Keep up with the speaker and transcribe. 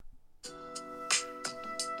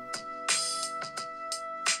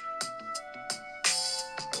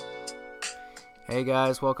Hey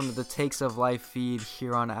guys, welcome to the Takes of Life feed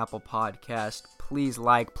here on Apple Podcast. Please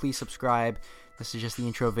like, please subscribe. This is just the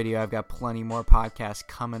intro video. I've got plenty more podcasts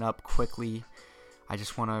coming up quickly. I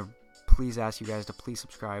just want to please ask you guys to please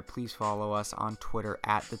subscribe. Please follow us on Twitter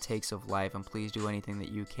at The Takes of Life, and please do anything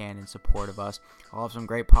that you can in support of us. I'll have some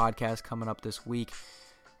great podcasts coming up this week.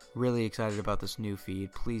 Really excited about this new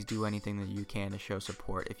feed. Please do anything that you can to show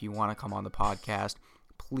support. If you want to come on the podcast,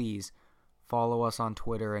 please follow us on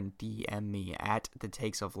Twitter and DM me at The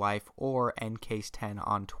Takes of Life or NCase10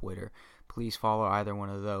 on Twitter. Please follow either one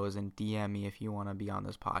of those and DM me if you want to be on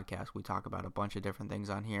this podcast. We talk about a bunch of different things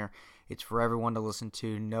on here. It's for everyone to listen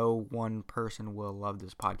to. No one person will love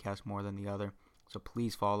this podcast more than the other. So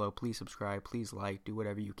please follow, please subscribe, please like, do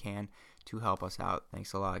whatever you can to help us out.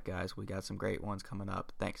 Thanks a lot, guys. We got some great ones coming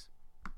up. Thanks.